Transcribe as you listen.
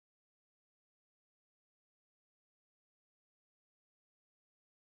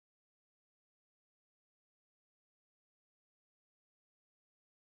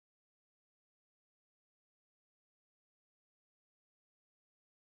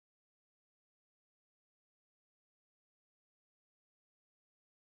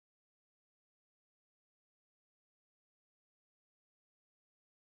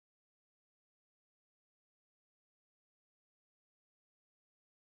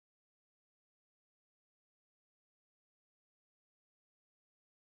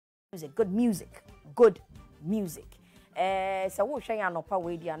music, good music, good music. So we share no pa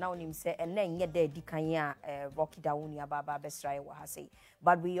we dia na onim say enne nye de dikanya Rocky Dawuni ababa besrai wa say.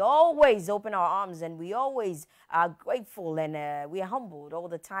 But we always open our arms and we always are grateful and we are humbled all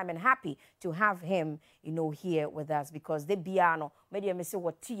the time and happy to have him, you know, here with us because the biano media me say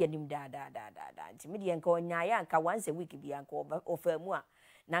what tea nim da media nko nyaaya nka once a week bia nko ofemu a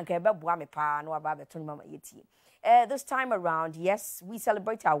na nka ebe boa me pa na aba beto mama yeti. This time around, yes, we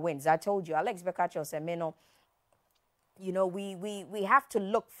celebrate our wins. I told you, Alex Bekacho said, you know, we have to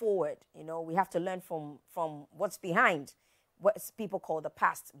look forward. You know, we have to learn from what's behind, what people call the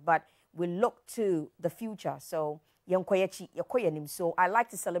past, but we look to the future. So, so I like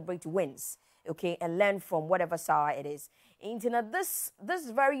to celebrate wins, okay, and learn from whatever side it is. This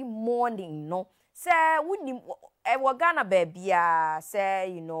very morning, no, say we're gonna be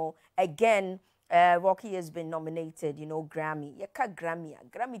say, you know, again. Rocky has been nominated, you know, Grammy.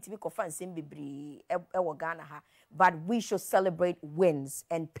 Grammy to be confirmed Simbibri Ghana ha. But we should celebrate wins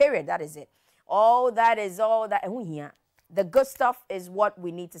and period. That is it. All that. The good stuff is what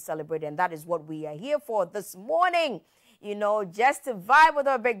we need to celebrate, and that is what we are here for this morning. You know, just to vibe with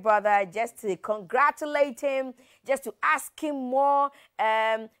our big brother, just to congratulate him, just to ask him more,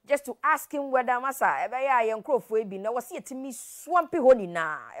 just to ask him whether Masa was it to me swampy honey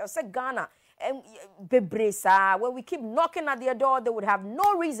na. I said Ghana. When we keep knocking at their door, they would have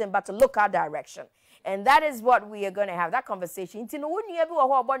no reason but to look our direction. And that is what we are going to have, that conversation. How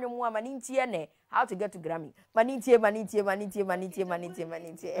to get to Grammy.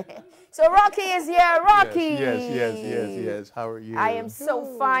 So Rocky is here. Rocky. Yes. How are you? I am so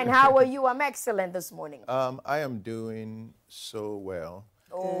fine. How are you? I'm excellent this morning. I am doing so well.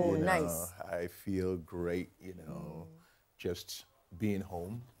 Oh, nice. I feel great, you know, just being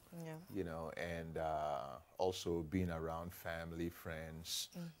home. Yeah. You know, and also being around family, friends,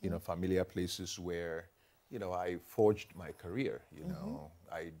 you know, familiar places where, you know, I forged my career, you know.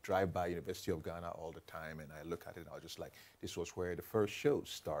 I drive by University of Ghana all the time and I look at it and I was just like, this was where the first show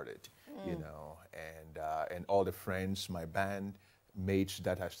started, you know, and all the friends, my band mates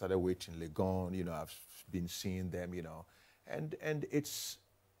that I started with in Legon, you know, I've been seeing them, you know, and it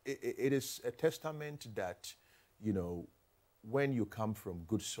is a testament that, you know, when you come from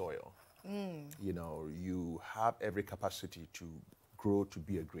good soil, you know, you have every capacity to grow to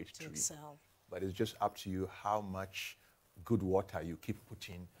be a great tree. But it's just up to you how much good water you keep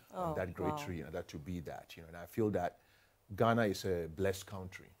putting on that great tree, you know, that to be that, you know. And I feel that Ghana is a blessed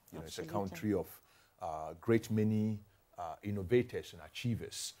country. You know, it's a country of great many innovators and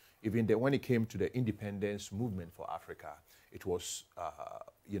achievers. Even when it came to the independence movement for Africa, it was,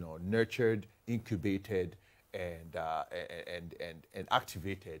 you know, nurtured, incubated, and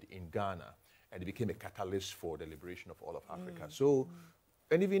activated in Ghana, and it became a catalyst for the liberation of all of Africa. So,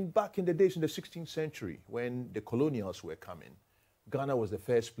 and even back in the days in the 16th century, when the colonials were coming, Ghana was the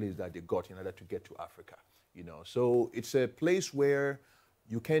first place that they got in order to get to Africa, you know. So it's a place where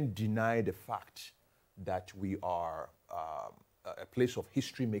you can't deny the fact that we are a place of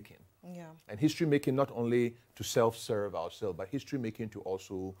history making. Yeah. And history making not only to self-serve ourselves, but history making to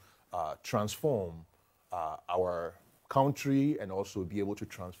also transform our country and also be able to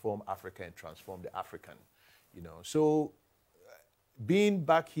transform Africa and transform the African, you know. So being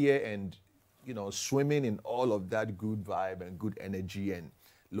back here and, you know, swimming in all of that good vibe and good energy and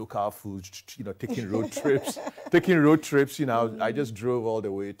local food, you know, taking road trips, you know, I just drove all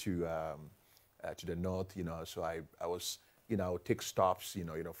the way to the north, you know, so I was, you know, take stops, you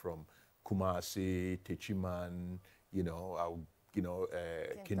know, from Kumasi, Techiman, you know,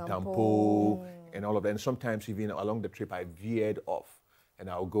 Kintampo, and all of that. And sometimes even along the trip, I veered off, and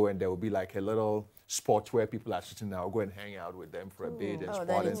I'll go and there will be like a little spot where people are sitting. I'll go and hang out with them for a bit and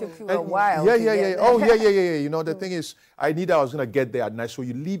spot. Then it took you a while. Yeah. Oh, yeah. You know, the thing is, I knew that I was going to get there at night, so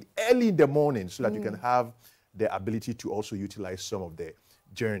you leave early in the morning so that you can have the ability to also utilize some of the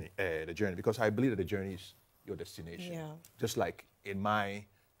journey, because I believe that the journey is your destination. Yeah. Just like in my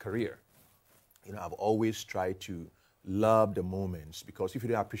career, you know, I've always tried to love the moments, because if you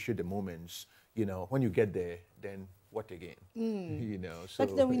don't appreciate the moments, you know, when you get there, then what again? You know, so.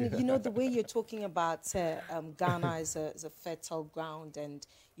 But then, you know, the way you're talking about Ghana is a fertile ground, and,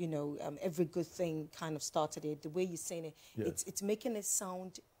 you know, every good thing kind of started it. The way you're saying it, it's making it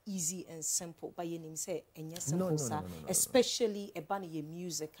sound easy and simple. But you name say, and yes, no, especially about your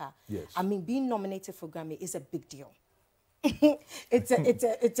music. Yes. I mean, being nominated for Grammy is a big deal.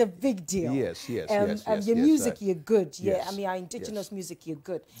 it's a big deal. Yes. Your music, you're good. Yeah, Yes. I mean, our indigenous music, you're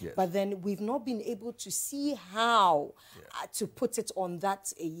good. Yes. But then we've not been able to see how to put it on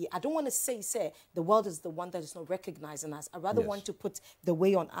that. I don't want to say the world is the one that is not recognizing us. I rather want to put the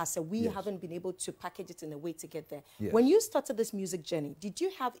way on us. And we haven't been able to package it in a way to get there. Yes. When you started this music journey, did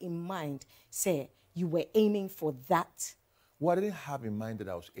you have in mind, say, you were aiming for that? Well, I didn't have in mind that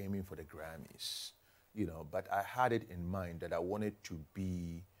I was aiming for the Grammys, you know, but I had it in mind that I wanted to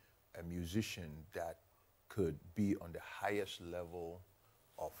be a musician that could be on the highest level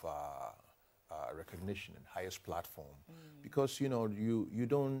of recognition and highest platform, because you know you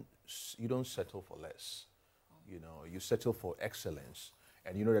don't settle for less, you know, you settle for excellence,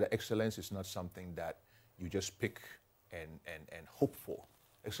 and you know that excellence is not something that you just pick and hope for.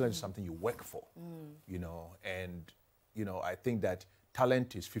 Excellence is something you work for, you know, and you know, I think that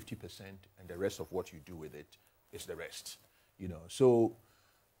talent is 50% and the rest of what you do with it is the rest, you know. So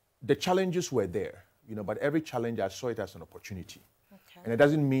the challenges were there, you know, but every challenge I saw it as an opportunity. Okay. And it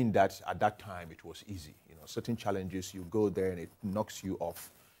doesn't mean that at that time it was easy. You know, certain challenges, you go there and it knocks you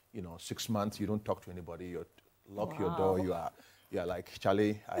off, you know, 6 months, you don't talk to anybody, you lock your door, you're like,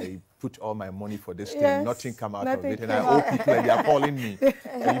 Charlie, I put all my money for this thing, nothing come out of it, and I owe people and they are calling me,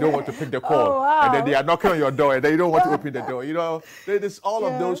 and you don't want to pick the call, and then they are knocking on your door, and then you don't want to open the door. You know, there's all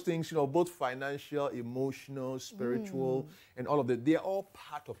of those things, you know, both financial, emotional, spiritual, and all of that. They are all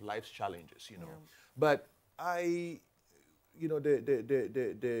part of life's challenges, you know. But you know,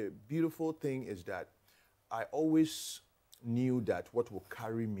 the beautiful thing is that I always knew that what will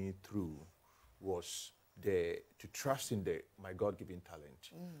carry me through was to trust in my God-given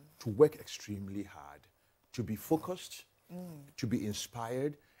talent, to work extremely hard, to be focused, to be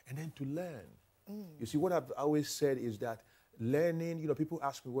inspired, and then to learn. You see, what I've always said is that learning, you know, people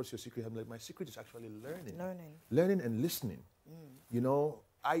ask me, what's your secret? I'm like, my secret is actually learning. Learning and listening. You know,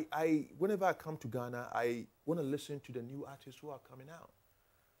 whenever I come to Ghana, I want to listen to the new artists who are coming out.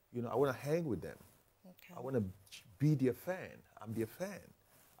 You know, I want to hang with them. Okay. I want to be their fan. I'm their fan.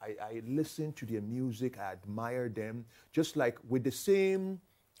 I listen to their music, I admire them, just like with the same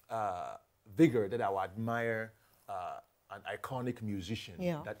vigor that I would admire an iconic musician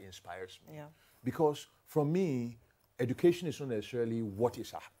that inspires me. Because for me, education is not necessarily what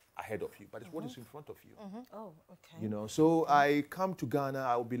is ahead of you, but it's what is in front of you. Oh, okay. You know, so I come to Ghana,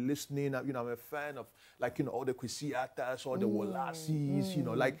 I will be listening, you know, I'm a fan of, like, you know, all the Kwesiatas, all the Wolasis, you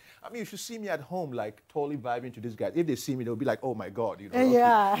know, like, I mean, you should see me at home, like, totally vibing to this guy. If they see me, they'll be like, oh my God, you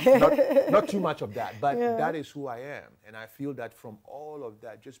know. Not too much of that, but that is who I am. And I feel that from all of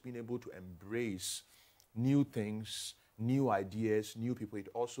that, just being able to embrace new things, new ideas, new people, it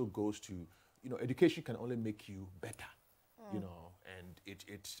also goes to, you know, education can only make you better, you know, and it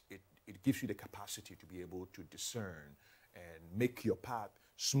gives you the capacity to be able to discern and make your path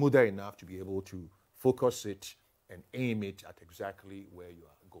smoother enough to be able to focus it and aim it at exactly where you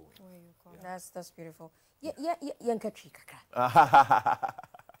are going. That's beautiful.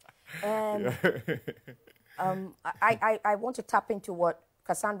 I want to tap into what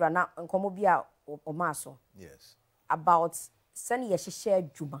Cassandra now Nkomobia Omaso. Yes. About sani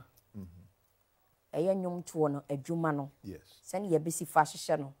yeshishe juma. Nyom to no adwuma no. Yes. Sani yebisi fa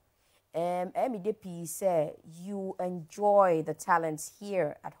hihye no. Emidepi say you enjoy the talents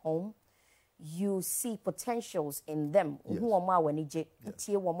here at home. You see potentials in them. Who oma wanije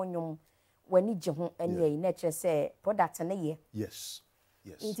tie wo nyom wanije ho ene na kire say product na ye. Yes.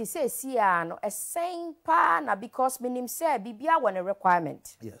 Yes. It is say no a same pa na because minim say bibia won a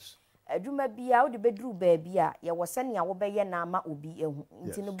requirement. Yes. Adwuma bia wo de bedru ba bia ye wo sane a wo beye na ama obi ehu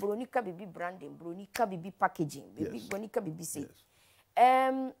nti no bronika bibi branding bronika bibi packaging bibi bronika bibi say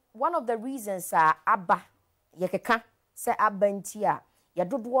one of the reasons aba ye keka say aba nti a ye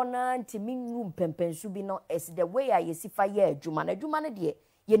dodo na nti minru mpempensu bi no is the way a ye sifa ye adwuma na adwuma no de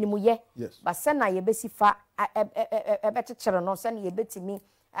ye nimu ye ba sana ye besifa ebetechere no sane ye betimi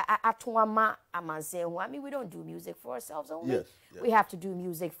atuama amanse hu. I mean, we don't do music for ourselves only. Yes. We have to do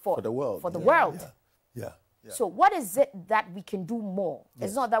music for the world. For the world. Yeah. So what is it that we can do more?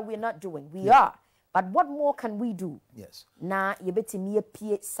 It's not that we're not doing. We are. But what more can we do? Yes. Na yebetimi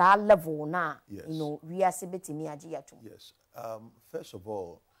pie sa level na yes. You know, riase betimi agi atum. Yes. First of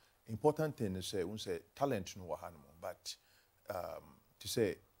all, important thing is say talent no wahanmo, but to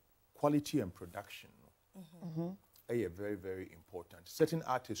say quality and production. Very, very important. Certain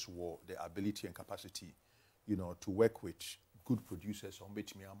artists were the ability and capacity, you know, to work with good producers on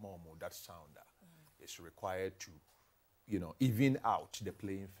which me that sound is required to, you know, even out the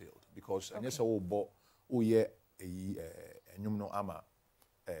playing field. Because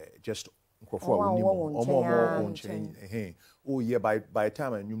just Oh yeah, by the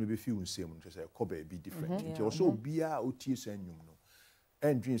time I knew maybe few same just say cover be different. It also be a OTS and you know.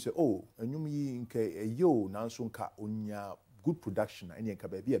 And dream say, oh, and you mean a yo nansun ka onya good production and yanka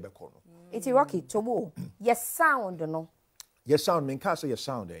baby a becono. It's Rocky to yes sound no. Yes sound mean can't say your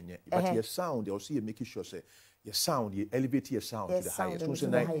sound and yet, but your sound they also making sure say your sound, you elevate your sound to the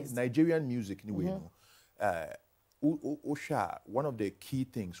highest. Nigerian music anyway, you know. One of the key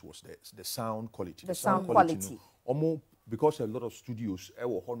things was the sound quality. The sound quality. Almost because a lot of studios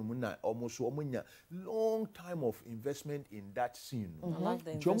almost long time of investment in that scene. I like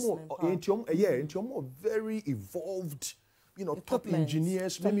the investment part. More very evolved, you know, top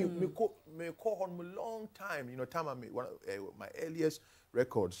engineers. Maybe me call on a long time. You know, time I made one of my earliest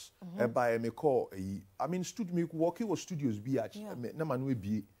records by me call. I mean, studio working with studios be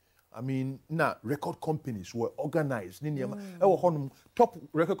I mean, record companies were organized. Top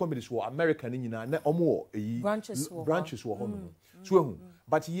record companies were American, branches were so,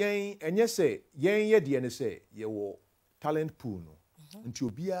 but ye talent pool no. Until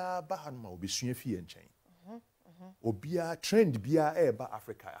Obia Bahanma will be Swinfi and chain. Obia trend bia eba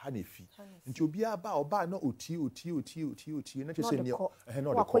Africa hanefi. Until Obia ba no oti, not just saying no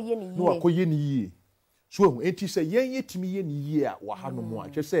akoye ni. So enti say yen yetimi ye ni ye wa hanu mo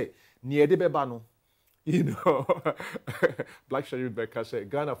a say near de beba no, you know. Black Sherry Rebecca said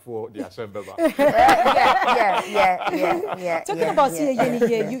Ghana for the assembly. Yeah. Talking about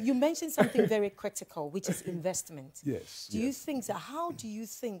you mentioned something very critical, which is investment. Yes. Do you think so? How do you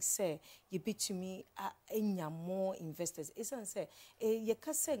think, say, you be to me more investors? Isn't say you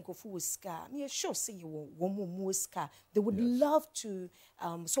can say go for ska. Me sure say you want more ska. They would love to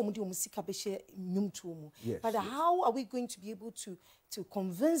somebody musika be share nyum to mu. But how are we going to be able to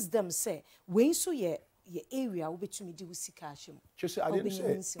convince them say when so your area will be to me do sika shim? Just I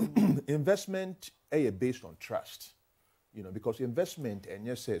didn't say investment based on trust. You know, because investment and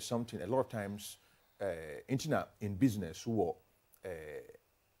yes say something a lot of times in business who are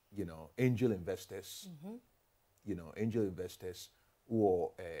you know, angel investors, angel investors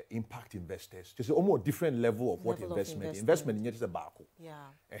or impact investors. Just a almost different level of investment. Investment in is a barco.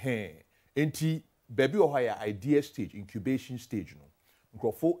 Yeah. Enti baby or higher idea stage, incubation stage, no.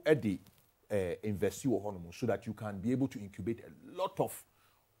 Go at the invest your hormone so that you can be able to incubate a lot of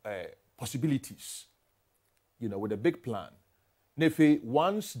possibilities. You know, with a big plan. Nefe,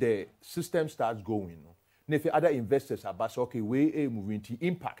 once the system starts going, nefe other investors are but okay, we moving to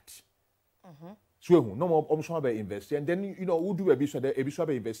impact. So no more almost about investing, and then you know we'll do a bit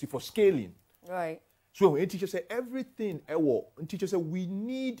investing for scaling. Right. So and teachers say everything and teachers say we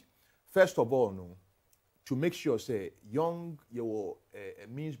need first of all to make sure say young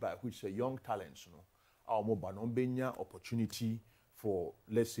means by which say young talents our mobile opportunity for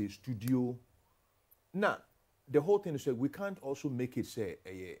let's say studio. Now the whole thing is that we can't also make it say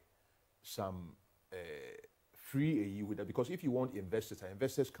some free with that because if you want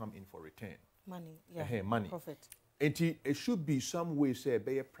investors come in for return. Money, money. Profit. It should be some way say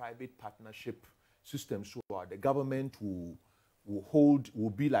be a private partnership system so the government will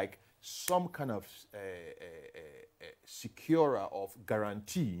be like some kind of securer of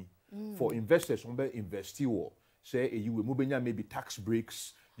guarantee for investors on be investing say you will maybe tax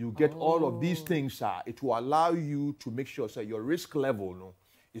breaks. You get all of these things. It will allow you to make sure say your risk level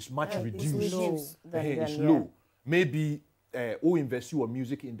is much reduced. It's low. Maybe who invest in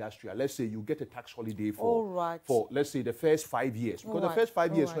music industry, let's say you get a tax holiday for let's say the first 5 years. Because the first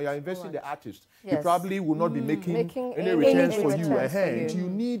 5 years when you're investing in the artist, you probably will not be making any returns for you. And you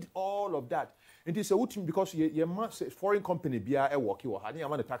need all of that. And it's a because your foreign company be a work you have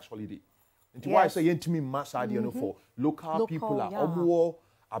a tax holiday. And why I say yentimi mass idea for local people are more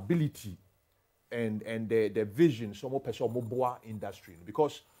ability and the vision some more person more industry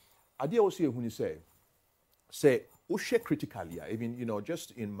because idea also when you say critically, even you know,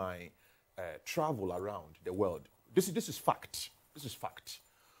 just in my travel around the world, this is fact. This is fact.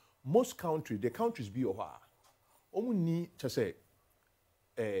 Most countries be only need to say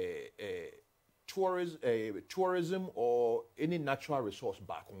tourism or any natural resource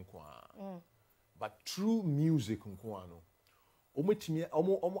back on but through music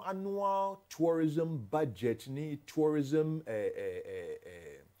annual tourism budget ni tourism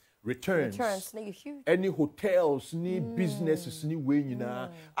returns any hotels ni businesses ni way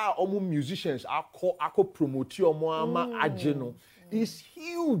musicians are promote ageno is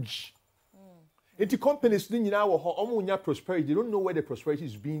huge. Into companies prosperity, they don't know where the prosperity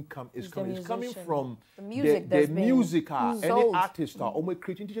is coming. It's coming from the music any artist are almost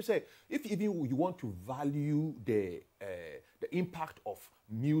creating. Teachers say if even you want to value the the impact of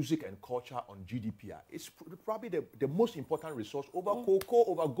music and culture on GDP, it's probably the most important resource over cocoa,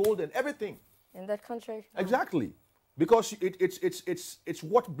 over gold, and everything. In that country. Exactly. Because it's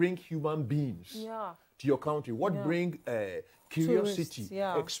what brings human beings to your country, what bring curiosity,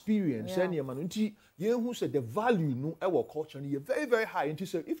 experience, and who said the value no our culture is very, very high. And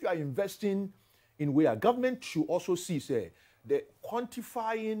so if you are investing in where government should also see say the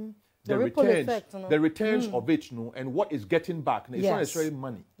quantifying the returns, effect, the returns of it, and what is getting back. It's not necessarily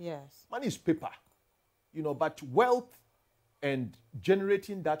money. Yes. Money is paper, but wealth and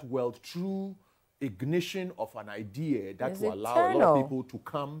generating that wealth through ignition of an idea that will allow a lot of people to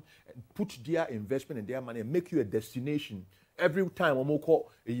come and put their investment and their money and make you a destination. Every time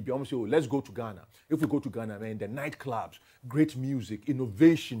let's go to Ghana. If we go to Ghana, man, the nightclubs, great music,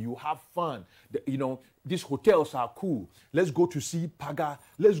 innovation, you have fun. These hotels are cool. Let's go to see Paga.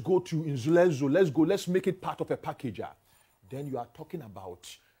 Let's go to Inzulezo. Let's make it part of a package. Then you are talking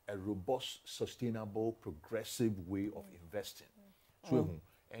about a robust, sustainable, progressive way of investing.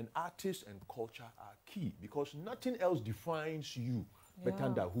 And artists and culture are key because nothing else defines you better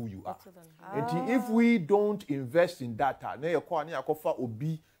than who you are. And if we don't invest in data,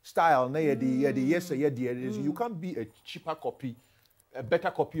 style, you can't be a cheaper copy, a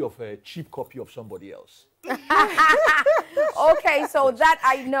better copy of a cheap copy of somebody else. Okay, so that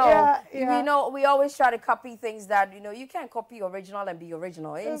I know. We always try to copy things that you can't copy original and be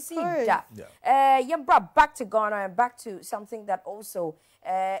original. And see that. Brought back to Ghana and back to something that also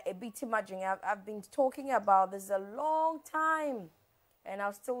a bit imaging. I've been talking about this a long time, and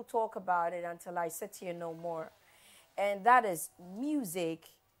I'll still talk about it until I sit here no more. And that is music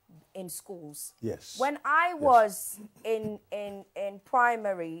in schools. Yes. When I was in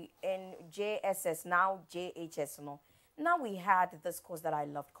primary, in JSS, now JHS, now we had this course that I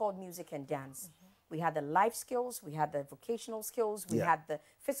loved called music and dance. We had the life skills, we had the vocational skills, we had the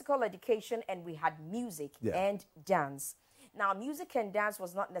physical education, and we had music and dance. Now, music and dance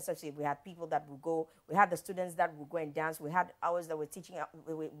was not necessarily, we had people that would go, we had the students that would go and dance, we had ours that were teaching,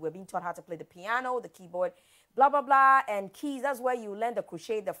 we were being taught how to play the piano, the keyboard, blah, blah, blah, and keys. That's where you learn the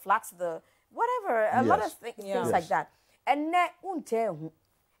crochet, the flats, the whatever, a lot of things like that. And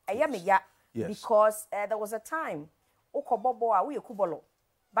because there was a time, but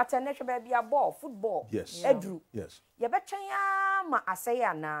a ball, football, edru.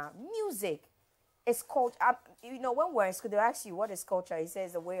 Music is culture. When we're in school, they ask you what is culture. It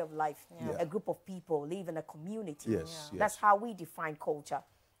says a way of life, a group of people live in a community. That's how we define culture.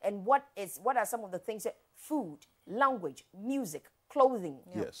 And what are some of the things that food, language, music, clothing,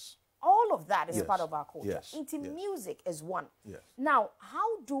 all of that is part of our culture. Music is one. Now,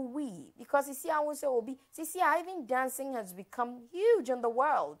 how do we, because you see, I would say, even dancing has become huge in the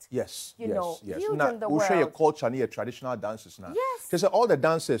world. Huge in the world. We'll share your culture and your traditional dances now. Because all the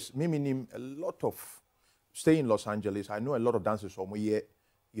dances, a lot of, stay in Los Angeles, I know a lot of dancers from here,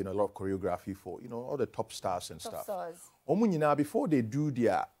 a lot of choreography for, all the top stars and stuff. Before they do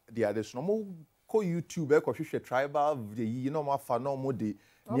their this normal YouTube, tribal,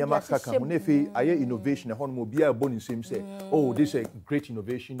 innovation, oh, this is a great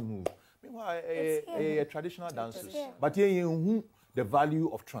innovation move. Meanwhile, a traditional dances, but the value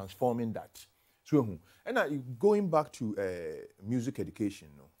of transforming that. So, and going back to music education,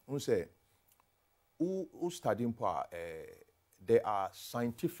 studying there are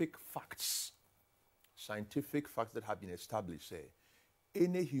scientific facts that have been established.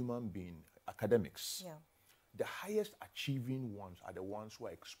 Any human being, academics, the highest achieving ones are the ones who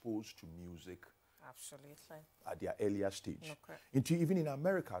are exposed to music at their earlier stage. Even in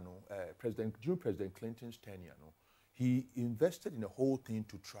America, during President Clinton's tenure, he invested in a whole thing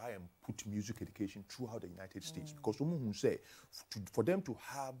to try and put music education throughout the United States. Because for them to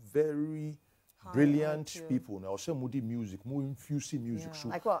have very brilliant people now, some moody music, more infusing music. So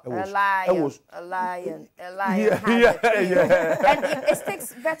like what? A lion. And it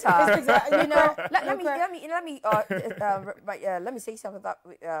sticks better. Let me say something about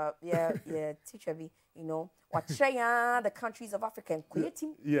teacher B. The countries of Africa.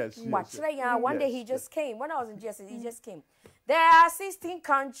 One day he just came. When I was in GSS, he just came. There are 16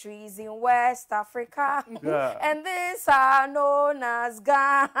 countries in West Africa, and these are known as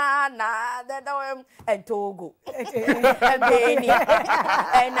Ghana, and Togo, and Benin,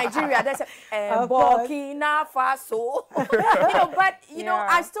 and Nigeria, and Burkina Faso.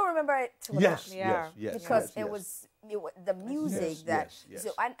 I still remember it till now. Because it was the music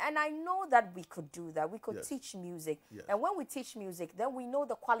so and I know that we could do that. We could teach music, and when we teach music, then we know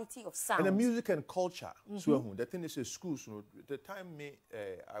the quality of sound. And the music and culture. So the thing is, schools. The time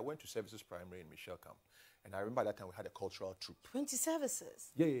I went to Services Primary in Michelle Camp, And I remember that time we had a cultural troupe. 20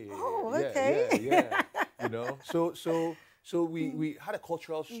 services? Yeah, yeah, yeah. Oh, yeah, okay. Yeah. You know, so we had a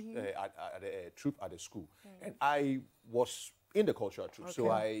cultural troupe at the school. And I was in the cultural troupe. So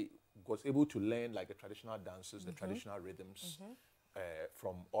I was able to learn like the traditional dances, the traditional rhythms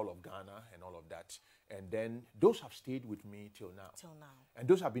from all of Ghana and all of that. And then those have stayed with me till now. And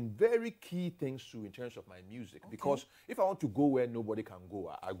those have been very key things too in terms of my music. Because if I want to go where nobody can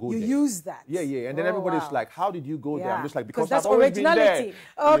go, I go there. You use that. Yeah. And then everybody's like, how did you go there? I'm just like, because that's I've always originality.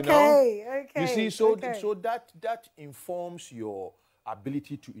 been there. Okay. You see, so that informs your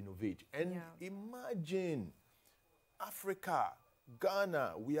ability to innovate. And imagine Africa,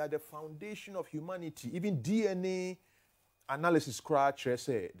 Ghana, we are the foundation of humanity. Even DNA analysis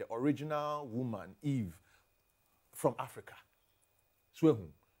say the original woman, Eve, from Africa. So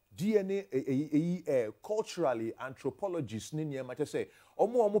DNA culturally, anthropologists say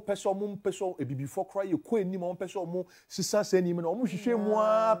before cry you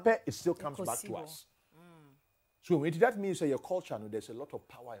it still comes back to us. So that means that your culture, there's a lot of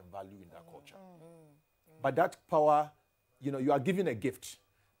power and value in that culture. But that power, you are given a gift.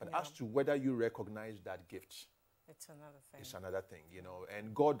 But as to whether you recognize that gift, it's another thing. It's another thing,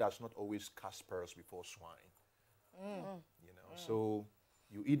 And God does not always cast pearls before swine. So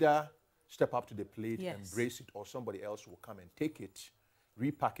you either step up to the plate, embrace it, or somebody else will come and take it,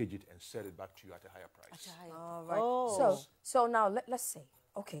 repackage it, and sell it back to you at a higher price. All right. Oh. So now let's say,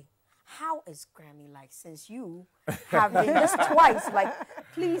 okay, how is Grammy like? Since you have been this twice, like,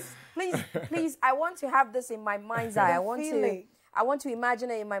 please, I want to have this in my mind's eye. I want to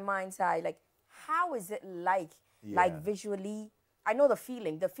imagine it in my mind's eye. Like, how is it like? Like visually, I know the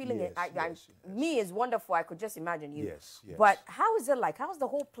feeling. The feeling me is wonderful. I could just imagine you. Yes. But how is it like? How's the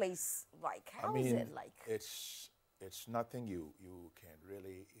whole place like? How is it like? It's nothing you can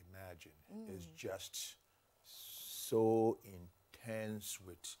really imagine. It's just so intense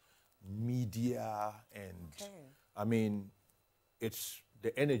with media and I mean, it's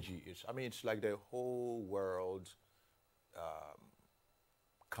the energy. It's like the whole world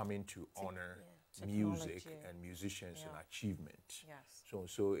coming to honor music and musicians and achievement.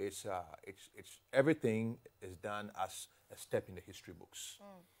 So it's everything is done as a step in the history books.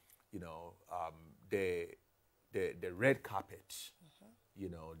 The red carpet,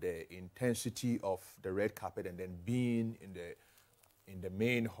 the intensity of the red carpet, and then being in the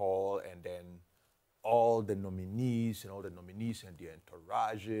main hall, and then all the nominees and their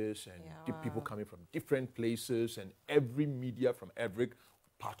entourages and people coming from different places and every media from every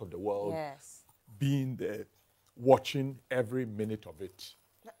part of the world. Being there, watching every minute of it.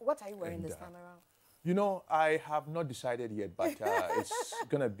 What are you wearing this time around? I have not decided yet, but it's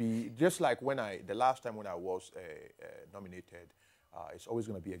going to be just like the last time when I was nominated, it's always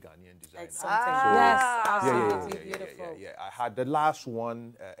going to be a Ghanaian designer. It's something. Yes, absolutely beautiful. Yeah. I had the last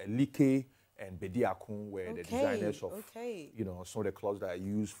one, Like and Bedi Akun, were the designers of, some of the clothes that I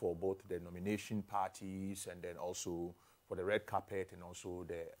use for both the nomination parties and then also for the red carpet and also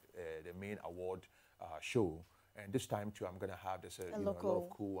the main award show. And this time too, I'm going to have a lot of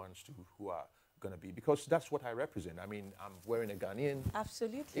cool ones too who are going to be, because that's what I represent. I mean, I'm wearing a Ghanaian.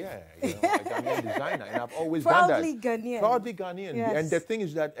 Absolutely. Yeah, a Ghanaian designer, and I've always Proudly done that. Ghanaian. Proudly Ghanaian. Yes. And the thing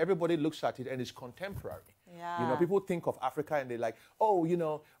is that everybody looks at it and it's contemporary. Yeah. People think of Africa and they're like,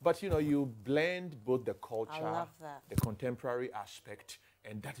 but you blend both the culture, the contemporary aspect,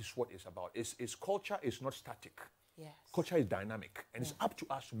 and that is what it's about. It's culture is not static. Yes. Culture is dynamic, and it's up to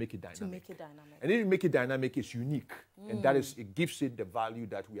us to make it dynamic. And if you make it dynamic, it's unique, and it gives it the value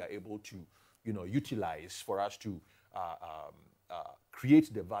that we are able to, utilize for us to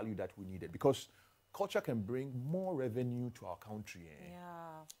create the value that we needed. Because culture can bring more revenue to our country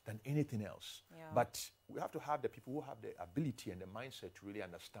than anything else. Yeah. But we have to have the people who have the ability and the mindset to really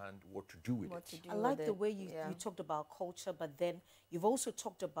understand what to do with it. I like the way you talked about culture, but then you've also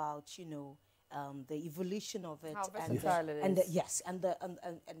talked about, the evolution of it, and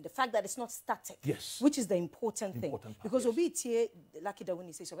the fact that it's not static, which is the important thing. Because we here lucky that when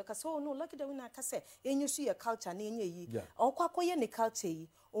you say so, because no lucky that when I say you see a culture, or ne culture,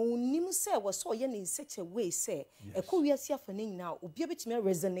 nim say was so in such a way say a curious now will be able to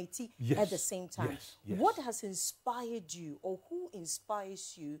resonate at the same time. What has inspired you, or who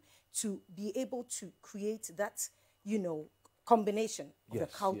inspires you to be able to create that combination of the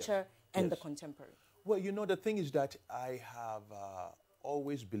culture and the contemporary? Well, the thing is that I have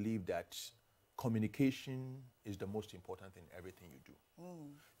always believed that communication is the most important thing in everything you do.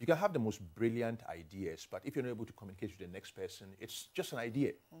 You can have the most brilliant ideas, but if you're not able to communicate with the next person, it's just an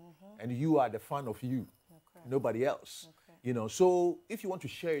idea. And you are the fan of you, nobody else. You know, so if you want to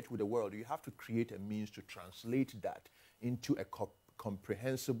share it with the world, you have to create a means to translate that into a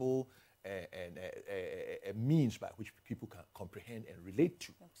comprehensible and a means by which people can comprehend and relate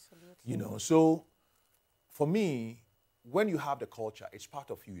to. Absolutely. You know, so for me, when you have the culture, it's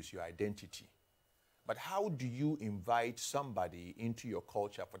part of you, it's your identity. But how do you invite somebody into your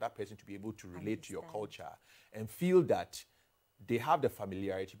culture for that person to be able to relate to your culture and feel that they have the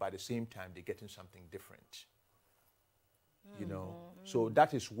familiarity, but at the same time, they're getting something different? You know, so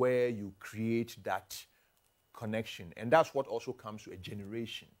that is where you create that connection. And that's what also comes to a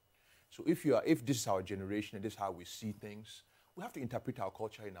generation. So if this is our generation and this is how we see things, we have to interpret our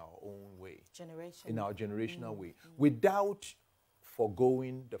culture in our own way. In our generational way. Without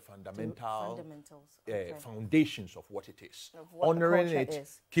foregoing the foundations of what it is. Honoring it,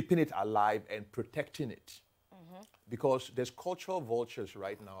 keeping it alive, and protecting it. Because there's cultural vultures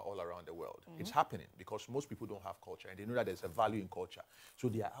right now all around the world. It's happening because most people don't have culture and they know that there's a value in culture. So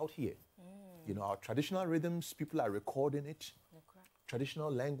they are out here. You know, our traditional rhythms, people are recording it.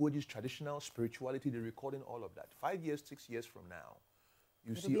 Traditional languages, traditional spirituality, they're recording all of that. 5 years, 6 years from now,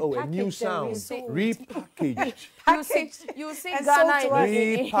 you see, a new sound, repackaged. You see Ghana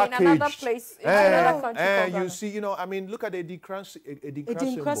in another place, in another country. And you see, you know, I mean, look at the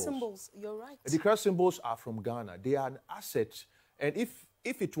Adinkra symbols. You're right. Adinkra symbols are from Ghana. They are an asset. And if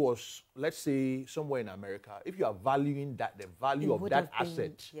it was, let's say, somewhere in America, if you are valuing that, the value of that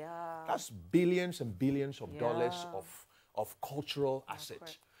asset, that's billions and billions of dollars of cultural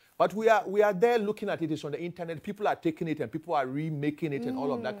asset. But we are there looking at it. It's on the internet. People are taking it and people are remaking it and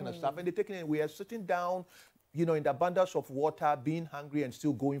all of that kind of stuff. And they're taking it. We are sitting down, you know, in the abundance of water, being hungry and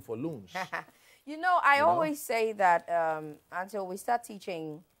still going for loans. You know, I always say that until we start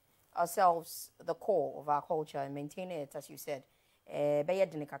teaching ourselves the core of our culture and maintaining it, as you said,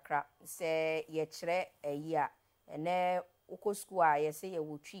 say yechre year and then uko school say ye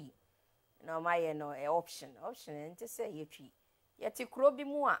wuchi. No my no option and to say ye tree. Yet krobi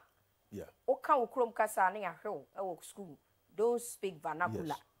mua. Yeah. Oka ukrom kasa ne ahwe e school. Don't speak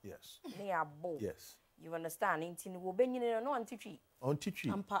vernacular. Yes. Ne abo. Yes. You understand? Inti wo benyine no antichi. Antichi.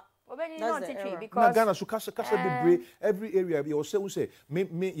 Ampa. Wo benyine no antichi because Ghana so kasa be every area you say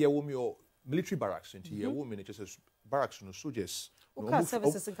me ye wo me military barracks into ye wo me just barracks no soldiers. Okay,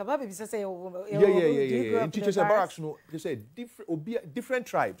 services in Babiee be say yeah. Into just barracks no they say different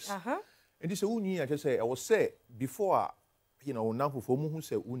tribes. And this I just say I was say before you know, now for who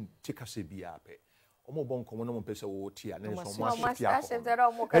say un take us be up. Omo bon komo no mo pese wo tia na so mo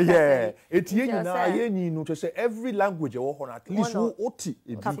ahye yeah it ye nyina to say every language wo ho at least wo oti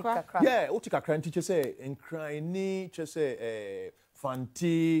yeah oti kakra nti say enkrani to say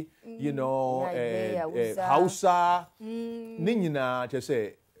fanti you know Hausa ni nyina to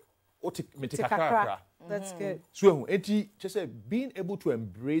say oti metikakra. That's good. So, just say being able to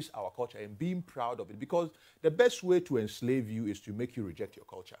embrace our culture and being proud of it, because the best way to enslave you is to make you reject your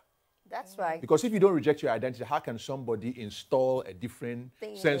culture. That's right. Because if you don't reject your identity, how can somebody install a different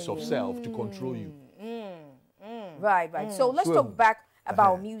sense of self to control you? Right. So let's talk back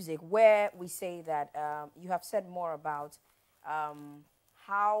about music, where we say that you have said more about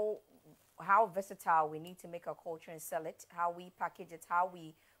how versatile we need to make our culture and sell it, how we package it, how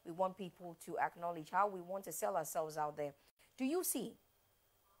we want people to acknowledge, how we want to sell ourselves out there. Do you see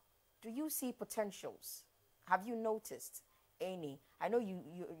potentials? Have you noticed any? I know you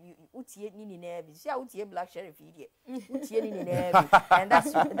black sheriff and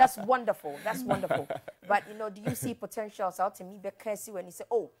that's wonderful. That's wonderful. But you know, do you see potentials out to me because when you say,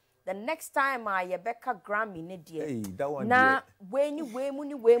 oh, the next time I Becca Grammy na when you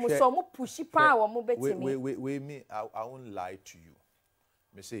so mo pushy power mo beti me I won't lie to you.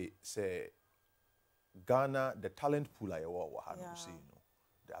 Me say Ghana, the talent pool I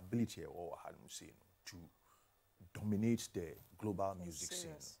the ability to dominate the global music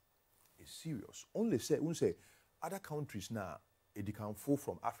scene is serious. Only say other countries now it can fall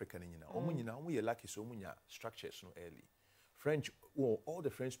from Africa we lucky so many structures early. French, all the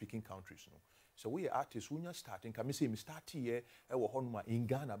French-speaking countries, so we artists when you're starting, can me say me start here in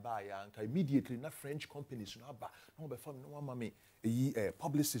Ghana immediately na French companies no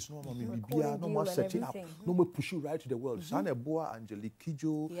publicists no more set it up, no more push you right to the world. Sana boa Angelique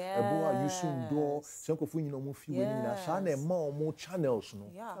Kidjo, boa Yusung Do, Sanko Funi no more few Sana more channels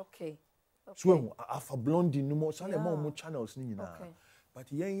Okay. So Alpha Blondie no more Sana more channels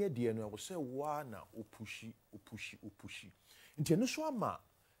But yeah dear no I will say na pushy. Into no so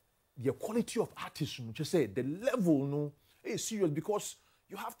the quality of artists, just say the level no is serious because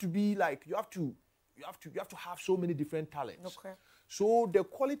you have to be like you have to have so many different talents. Okay. So the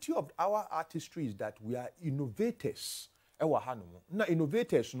quality of our artistry is that we are innovators ewa ha no mo. Na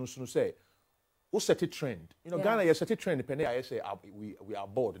innovators no say who set a trend. You know, Ghana you set a trend depending I say we are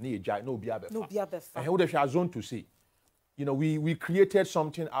bored. No be abefa. No be abefa. And how they zone to see. You know, we created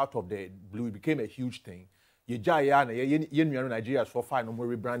something out of the blue. It became a huge thing. You jaya na you Nigerians for fine no more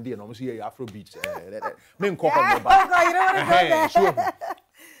rebranding and almost here Afro beats. Men call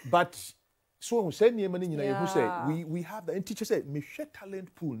but so who said who said we have the and teacher said me share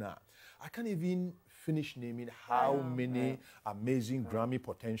talent pool now. I can't even finish naming how many amazing Grammy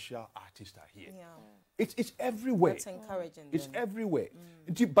potential artists are here. Yeah. It's everywhere. That's encouraging. It's everywhere.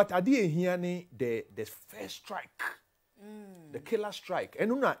 But I didn't hear the first strike, the killer strike.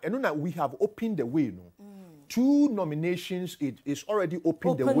 And we have opened the way. No? 2 nominations. It is already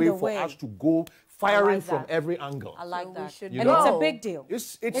opened the way for us to go firing from every angle. I like that. And it's a big deal.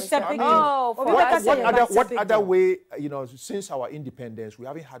 It's a big deal. What other way, you know, since our independence, we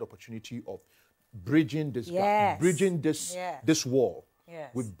haven't had opportunity of bridging this gap, bridging this wall.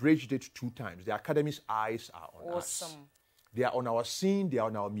 Yes. We've bridged it 2 times. The Academy's eyes are on us. They are on our scene. They are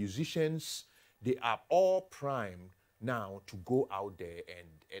on our musicians. They are all primed now to go out there.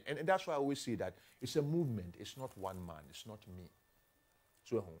 And that's why I always say that it's a movement. It's not one man. It's not me.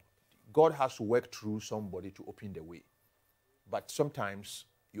 So God has to work through somebody to open the way. But sometimes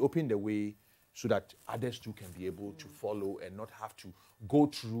you open the way so that others too can be able to follow and not have to go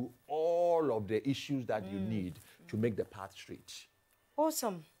through all of the issues that you need to make the path straight.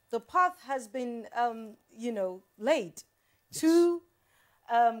 Awesome. The path has been, laid. 2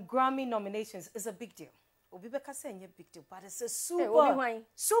 Grammy nominations is a big deal. Obibeka saying a big deal, but it's a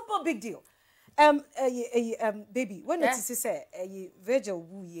super big deal. Baby, when it is say Virgil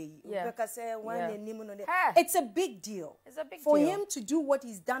it's a big deal. It's a big for deal. him to do what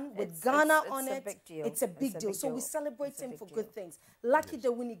he's done with Ghana on it. It's a big deal. So we celebrate him for good things. Lucky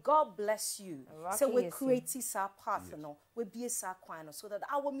Dawuni, God bless you. So we create our path, we be a so that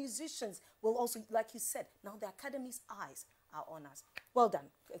our musicians will also, like you said, now the Academy's eyes are on us. Well done.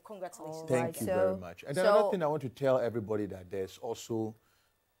 Congratulations. Thank you very much. And another thing I want to tell everybody that there's also,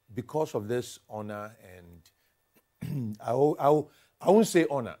 because of this honor, and I won't say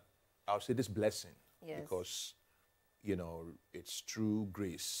honor, I'll say this blessing. Yes. Because, it's true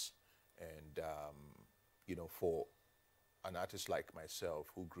grace. And, for an artist like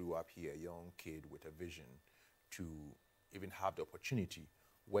myself who grew up here, a young kid with a vision, to even have the opportunity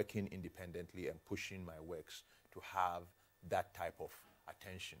working independently and pushing my works to have that type of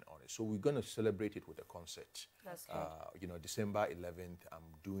attention on it. So we're going to celebrate it with a concert. That's good. December 11th,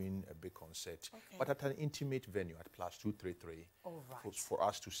 I'm doing a big concert, but at an intimate venue at Plus 233 for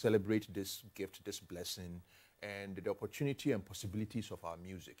us to celebrate this gift, this blessing, and the opportunity and possibilities of our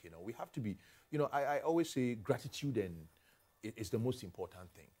music. We have to be, I always say gratitude and is the most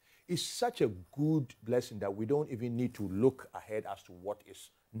important thing. It's such a good blessing that we don't even need to look ahead as to what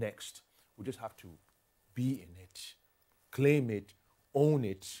is next. We just have to be in it, claim it, own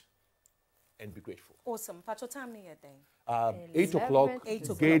it, and be grateful. Awesome. What time is it then? 8 o'clock.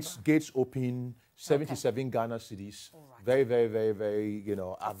 Gates open. 77 Ghana cedis. Very, very, very, very,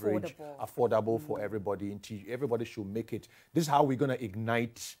 average, affordable for everybody. Everybody should make it. This is how we're going to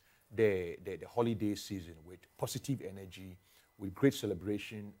ignite the holiday season with positive energy, with great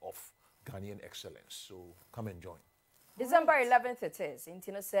celebration of Ghanaian excellence. So come and join. December 11th it is.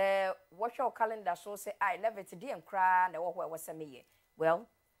 Intino say, watch your calendar so say, I 11th today and cry and what's a me. Well,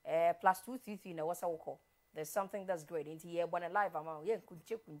 plus 233 na what's our call. There's something that's great. Into here, when a live amount,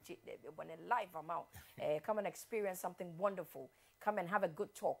 when a live amount, come and experience something wonderful. Come and have a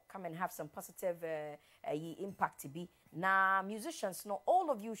good talk. Come and have some positive impact to be. Now, musicians, all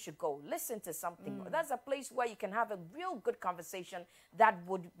of you should go. Listen to something. That's a place where you can have a real good conversation that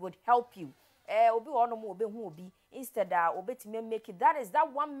would help you. Instead, make it. That is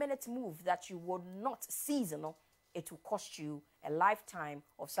that 1 minute move that you would not seize. It will cost you a lifetime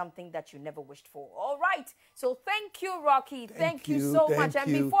of something that you never wished for. All right. So thank you, Rocky. Thank you so much. And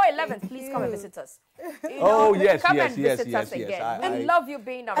before 11th, please come and visit us. Yes, come yes, and visit yes, us yes, again. yes. We love you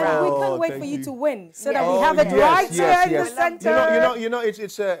being around. And we can't wait for you to win so that we have it right here in the center.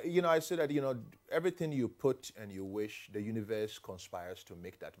 I say that, everything you put and you wish, the universe conspires to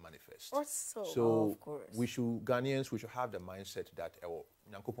make that manifest. So we should, Ghanaians, we should have the mindset that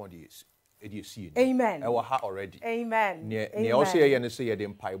Amen. Already. Amen. Also, say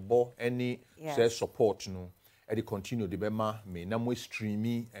any support continue the bema me na mo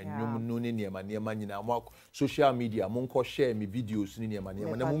streamy and no niema social media monko share me videos ni niema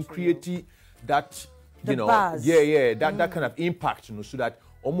na mo create that that kind of impact so that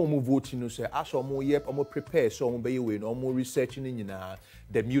omo voting say as omo prepare so omo be we no omo researching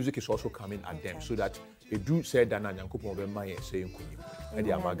the music is also coming at them so that Edu said that Nyankopon be my saying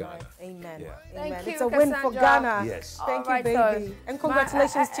Ghana. Amen. Yeah. Amen. Thank you, It's a win for Ghana. Yes. Thank All you, right, Babiee. so And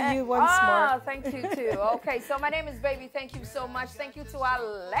congratulations to you once more. Thank you too. Okay, so my name is Babiee. Thank you so much. Thank you to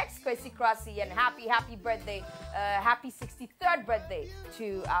Alex Kwesi Krasi, and happy birthday, happy 63rd birthday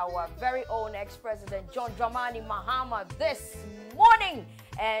to our very own ex-president John Dramani Mahama this morning.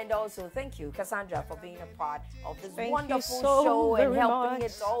 And also thank you, Cassandra, for being a part of this wonderful show and helping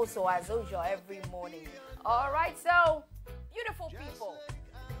it also as usual every morning. All right, so beautiful people.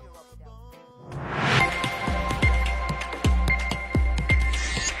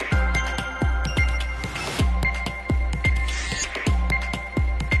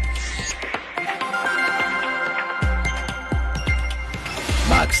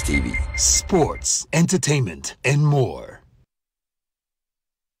 Max TV, sports, entertainment, and more.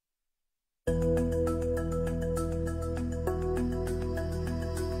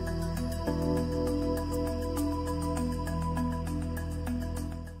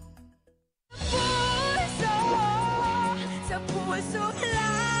 So